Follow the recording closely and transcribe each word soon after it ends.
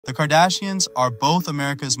The Kardashians are both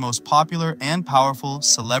America's most popular and powerful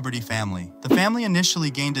celebrity family. The family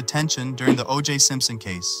initially gained attention during the O.J. Simpson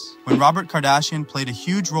case, when Robert Kardashian played a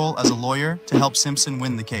huge role as a lawyer to help Simpson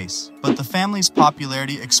win the case. But the family's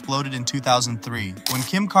popularity exploded in 2003, when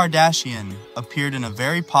Kim Kardashian appeared in a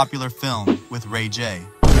very popular film with Ray J.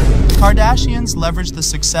 The Kardashians leveraged the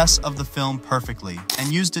success of the film perfectly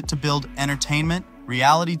and used it to build entertainment,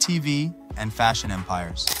 reality TV, and fashion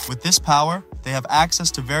empires. With this power, they have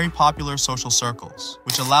access to very popular social circles,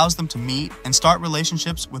 which allows them to meet and start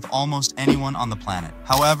relationships with almost anyone on the planet.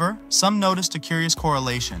 However, some noticed a curious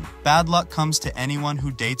correlation. Bad luck comes to anyone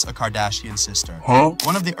who dates a Kardashian sister.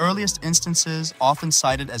 One of the earliest instances, often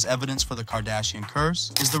cited as evidence for the Kardashian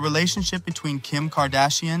curse, is the relationship between Kim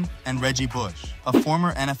Kardashian and Reggie Bush, a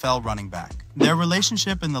former NFL running back. Their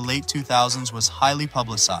relationship in the late 2000s was highly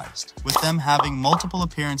publicized, with them having multiple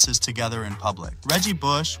appearances together in public. Reggie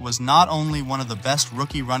Bush was not only one of the best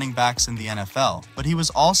rookie running backs in the NFL, but he was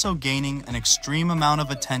also gaining an extreme amount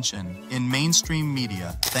of attention in mainstream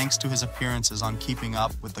media thanks to his appearances on Keeping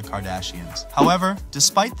Up with the Kardashians. However,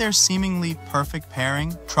 despite their seemingly perfect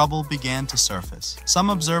pairing, trouble began to surface. Some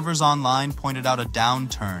observers online pointed out a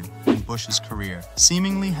downturn in Bush's career,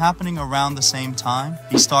 seemingly happening around the same time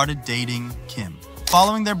he started dating Kim.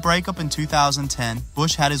 Following their breakup in 2010,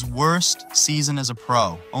 Bush had his worst season as a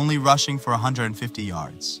pro, only rushing for 150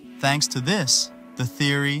 yards. Thanks to this, the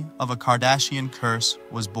theory of a Kardashian curse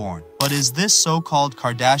was born. But is this so-called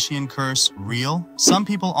Kardashian curse real? Some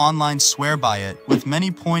people online swear by it, with many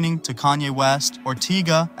pointing to Kanye West or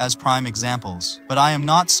Tyga as prime examples. But I am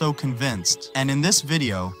not so convinced. And in this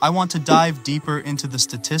video, I want to dive deeper into the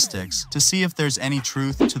statistics to see if there's any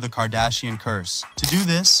truth to the Kardashian curse. To do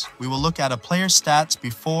this, we will look at a player's stats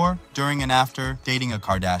before, during, and after dating a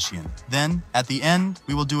Kardashian. Then, at the end,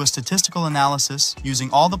 we will do a statistical analysis using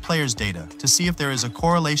all the players' data to see if there is a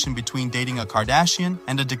correlation between dating a Kardashian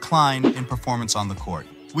and a decline in performance on the court.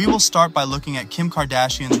 We will start by looking at Kim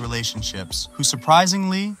Kardashian's relationships, who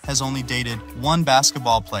surprisingly has only dated one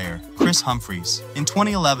basketball player, Kris Humphries. In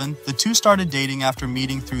 2011, the two started dating after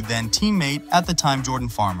meeting through then teammate at the time Jordan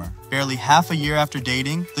Farmer. Barely half a year after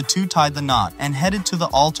dating, the two tied the knot and headed to the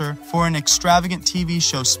altar for an extravagant TV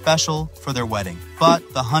show special for their wedding.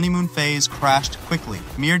 But the honeymoon phase crashed quickly.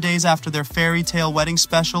 Mere days after their fairy tale wedding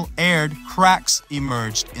special aired, cracks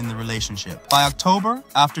emerged in the relationship. By October,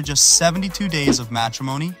 after just 72 days of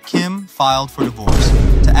matrimony, Kim filed for divorce.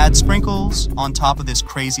 To add sprinkles on top of this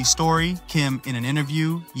crazy story, Kim, in an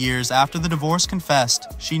interview years after the divorce, confessed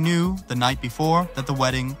she knew the night before that the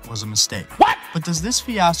wedding was a mistake. What? But does this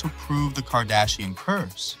fiasco prove the Kardashian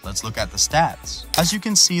curse? Let's look at the stats. As you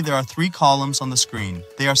can see, there are 3 columns on the screen.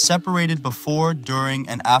 They are separated before, during,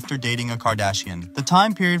 and after dating a Kardashian. The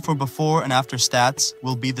time period for before and after stats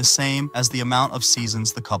will be the same as the amount of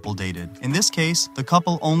seasons the couple dated. In this case, the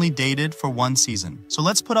couple only dated for 1 season. So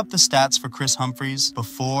let's put up the stats for Kris Humphries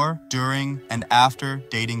before, during, and after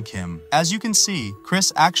dating Kim. As you can see,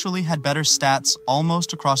 Kris actually had better stats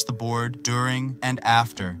almost across the board during and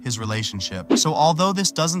after his relationship. So although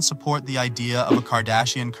this doesn't support the idea of a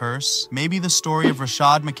Kardashian curse, maybe the story of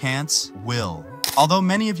Rashad McCants will. Although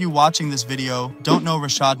many of you watching this video don't know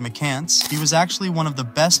Rashad McCants, he was actually one of the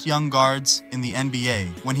best young guards in the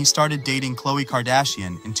NBA when he started dating Khloe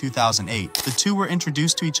Kardashian in 2008. The two were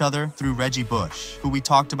introduced to each other through Reggie Bush, who we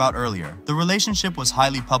talked about earlier. The relationship was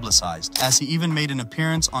highly publicized, as he even made an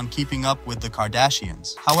appearance on Keeping Up with the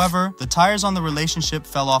Kardashians. However, the tires on the relationship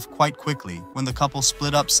fell off quite quickly when the couple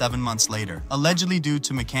split up 7 months later, allegedly due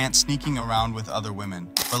to McCants sneaking around with other women.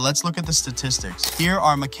 But let's look at the statistics. Here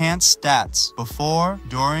are McCants' stats before,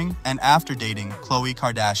 during, and after dating Khloe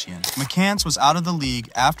Kardashian. McCants was out of the league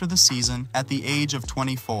after the season at the age of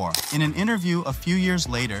 24. In an interview a few years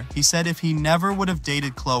later, he said if he never would have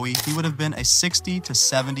dated Khloe, he would have been a $60 to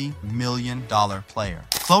 $70 million player.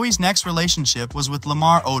 Khloe's next relationship was with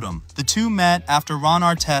Lamar Odom. The two met after Ron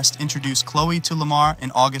Artest introduced Khloe to Lamar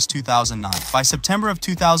in August 2009. By September of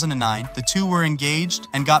 2009, the two were engaged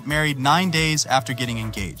and got married 9 days after getting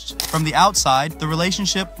engaged. From the outside, the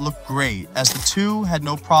relationship looked great, as the two had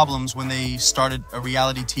no problems when they started a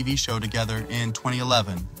reality TV show together in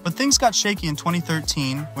 2011. But things got shaky in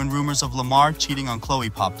 2013 when rumors of Lamar cheating on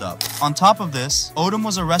Khloe popped up. On top of this, Odom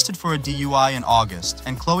was arrested for a DUI in August,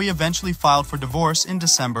 and Khloe eventually filed for divorce in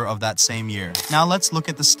December December of that same year. Now let's look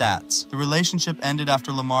at the stats. The relationship ended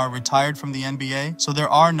after Lamar retired from the NBA, so there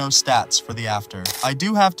are no stats for the after. I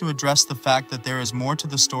do have to address the fact that there is more to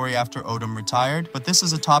the story after Odom retired, but this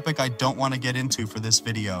is a topic I don't want to get into for this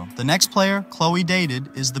video. The next player Khloe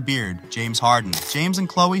dated is the beard, James Harden. James and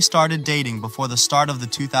Khloe started dating before the start of the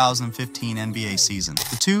 2015 NBA season.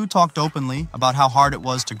 The two talked openly about how hard it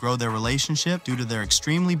was to grow their relationship due to their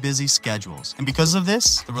extremely busy schedules. And because of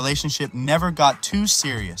this, the relationship never got too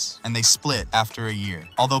serious, and they split after a year.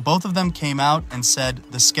 Although both of them came out and said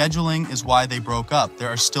the scheduling is why they broke up, there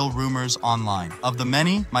are still rumors online. Of the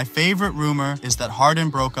many, my favorite rumor is that Harden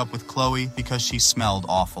broke up with Khloe because she smelled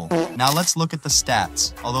awful. Now let's look at the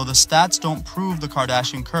stats. Although the stats don't prove the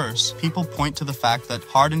Kardashian curse, people point to the fact that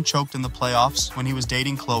Harden choked in the playoffs when he was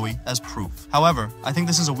dating Khloe as proof. However, I think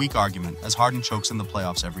this is a weak argument, as Harden chokes in the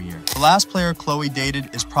playoffs every year. The last player Khloe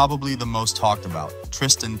dated is probably the most talked about,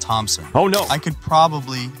 Tristan Thompson. Oh no! I could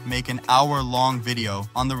probably make an hour-long video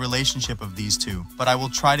on the relationship of these two, but I will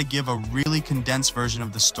try to give a really condensed version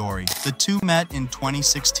of the story. The two met in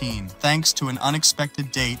 2016, thanks to an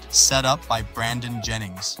unexpected date set up by Brandon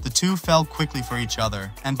Jennings. The two fell quickly for each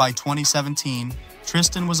other, and by 2017,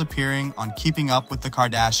 Tristan was appearing on Keeping Up with the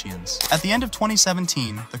Kardashians. At the end of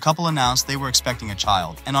 2017, the couple announced they were expecting a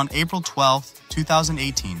child, and on April 12,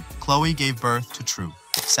 2018, Khloe gave birth to True.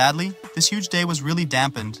 Sadly, this huge day was really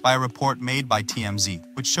dampened by a report made by TMZ,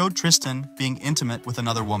 which showed Tristan being intimate with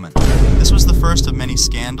another woman. This was the first of many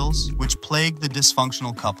scandals which plagued the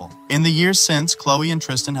dysfunctional couple. In the years since, Khloe and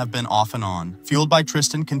Tristan have been off and on, fueled by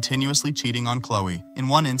Tristan continuously cheating on Khloe. In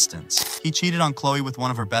one instance, he cheated on Khloe with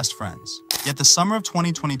one of her best friends. Yet the summer of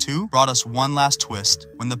 2022 brought us one last twist,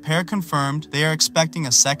 when the pair confirmed they are expecting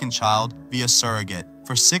a second child via surrogate.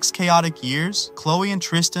 For 6 chaotic years, Khloe and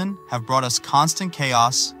Tristan have brought us constant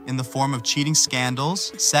chaos in the form of cheating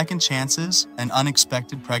scandals, second chances, and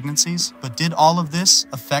unexpected pregnancies. But did all of this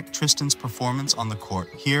affect Tristan's performance on the court?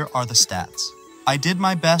 Here are the stats. I did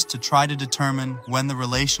my best to try to determine when the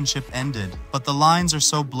relationship ended, but the lines are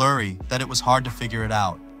so blurry that it was hard to figure it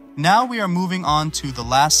out. Now we are moving on to the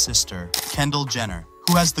last sister, Kendall Jenner,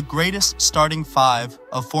 who has the greatest starting 5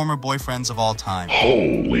 of former boyfriends of all time.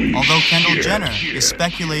 Although Kendall Jenner is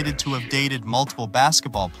speculated to have dated multiple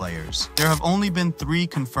basketball players, there have only been 3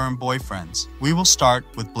 confirmed boyfriends. We will start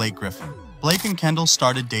with Blake Griffin. Blake and Kendall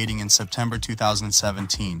started dating in September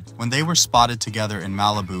 2017 when they were spotted together in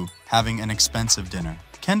Malibu having an expensive dinner.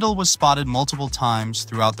 Kendall was spotted multiple times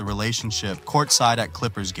throughout the relationship courtside at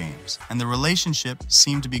Clippers games, and the relationship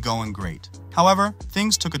seemed to be going great. However,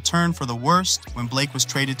 things took a turn for the worst when Blake was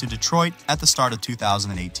traded to Detroit at the start of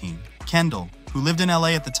 2018. Kendall, who lived in LA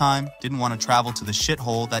at the time, didn't want to travel to the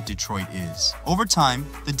shithole that Detroit is. Over time,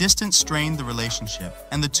 the distance strained the relationship,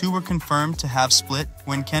 and the two were confirmed to have split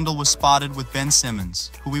when Kendall was spotted with Ben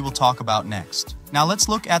Simmons, who we will talk about next. Now let's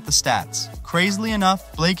look at the stats. Crazily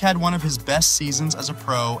enough, Blake had one of his best seasons as a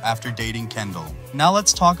pro after dating Kendall. Now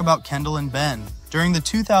let's talk about Kendall and Ben. During the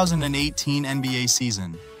 2018 NBA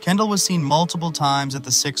season, Kendall was seen multiple times at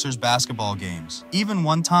the Sixers basketball games. Even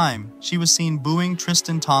one time, she was seen booing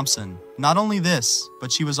Tristan Thompson. Not only this,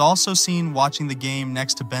 but she was also seen watching the game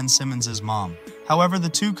next to Ben Simmons' mom. However, the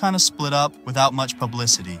two kind of split up without much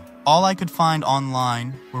publicity. All I could find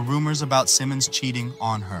online were rumors about Simmons cheating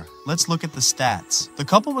on her. Let's look at the stats. The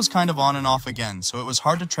couple was kind of on and off again, so it was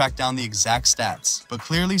hard to track down the exact stats, but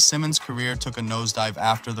clearly Simmons' career took a nosedive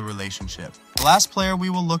after the relationship. The last player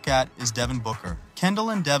we will look at is Devin Booker.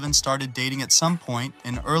 Kendall and Devin started dating at some point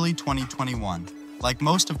in early 2021. Like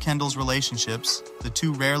most of Kendall's relationships, the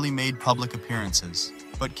two rarely made public appearances.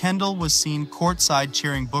 But Kendall was seen courtside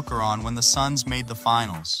cheering Booker on when the Suns made the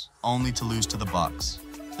finals, only to lose to the Bucks.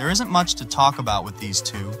 There isn't much to talk about with these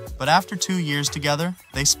two, but after 2 years together,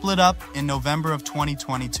 they split up in November of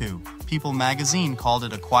 2022. People magazine called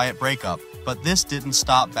it a quiet breakup, but this didn't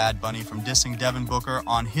stop Bad Bunny from dissing Devin Booker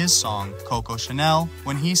on his song Coco Chanel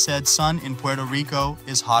when he said sun in Puerto Rico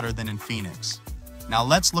is hotter than in Phoenix. Now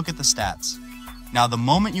let's look at the stats. Now the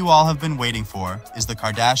moment you all have been waiting for is the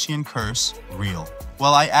Kardashian Curse real.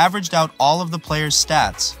 Well, I averaged out all of the players'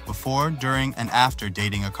 stats before, during, and after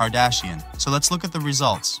dating a Kardashian. So let's look at the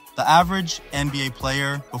results. The average NBA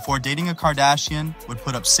player before dating a Kardashian would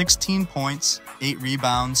put up 16 points, 8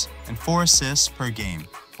 rebounds, and 4 assists per game.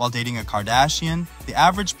 While dating a Kardashian, the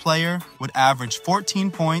average player would average 14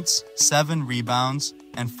 points, 7 rebounds,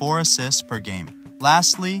 and 4 assists per game.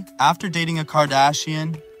 Lastly, after dating a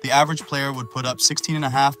Kardashian, the average player would put up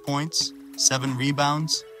 16.5 points, 7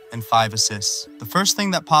 rebounds, and 5 assists. The first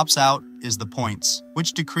thing that pops out is the points,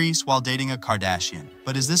 which decrease while dating a Kardashian.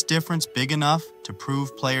 But is this difference big enough to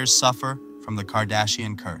prove players suffer from the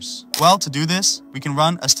Kardashian Curse? Well, to do this, we can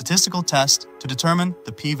run a statistical test to determine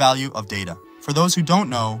the p-value of data. For those who don't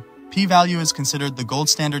know, p-value is considered the gold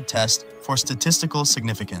standard test for statistical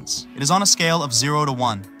significance. It is on a scale of 0 to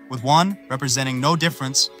 1, with 1 representing no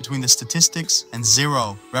difference between the statistics and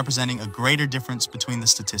 0 representing a greater difference between the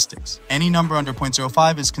statistics. Any number under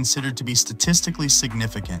 0.05 is considered to be statistically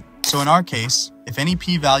significant. So in our case, if any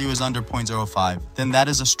p-value is under 0.05, then that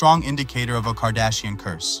is a strong indicator of a Kardashian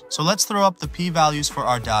curse. So let's throw up the p-values for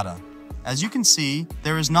our data. As you can see,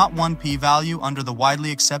 there is not one p-value under the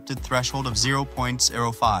widely accepted threshold of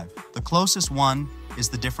 0.05. The closest one is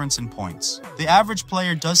the difference in points. The average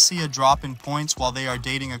player does see a drop in points while they are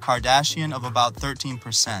dating a Kardashian of about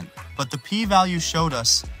 13%, but the p-value showed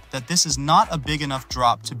us that this is not a big enough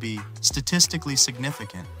drop to be statistically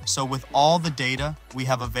significant. So with all the data we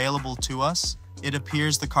have available to us, it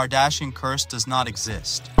appears the Kardashian curse does not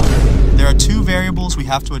exist. There are two variables we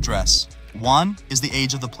have to address. One is the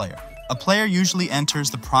age of the player. A player usually enters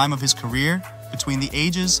the prime of his career between the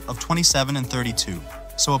ages of 27 and 32.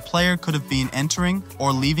 So a player could have been entering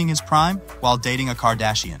or leaving his prime while dating a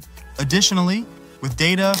Kardashian. Additionally, with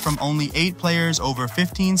data from only 8 players over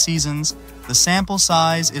 15 seasons, the sample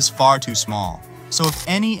size is far too small. So if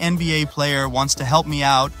any NBA player wants to help me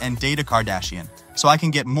out and date a Kardashian, so I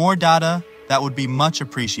can get more data, that would be much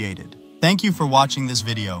appreciated. Thank you for watching this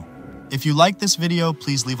video. If you like this video,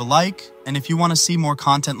 please leave a like, and if you want to see more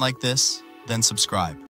content like this, then subscribe.